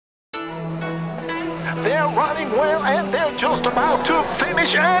They're running well and they're just about to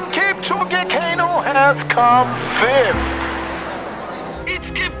finish, and Kipchoge Kano has come fifth. It's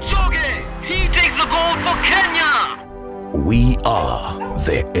Kipchoge! He takes the gold for Kenya! We are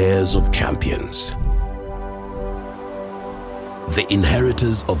the heirs of champions. The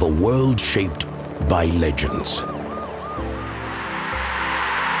inheritors of a world shaped by legends.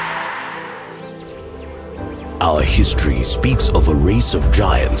 Our history speaks of a race of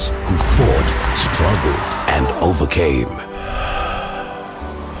giants who fought, struggled, and overcame.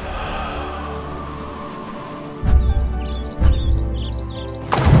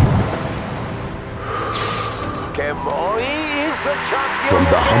 From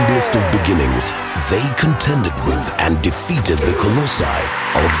the humblest of beginnings, they contended with and defeated the colossi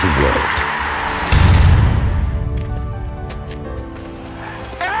of the world.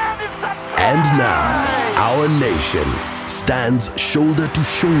 And now, our nation stands shoulder to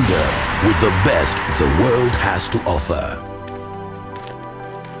shoulder with the best the world has to offer.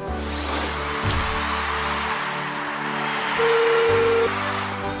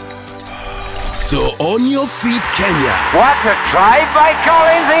 So on your feet, Kenya. What a drive by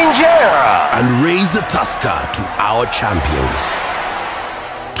Collins Injera! And raise a tusker to our champions.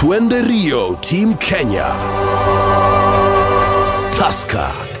 Twende Rio, Team Kenya.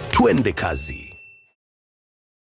 Tusker, twende kazi.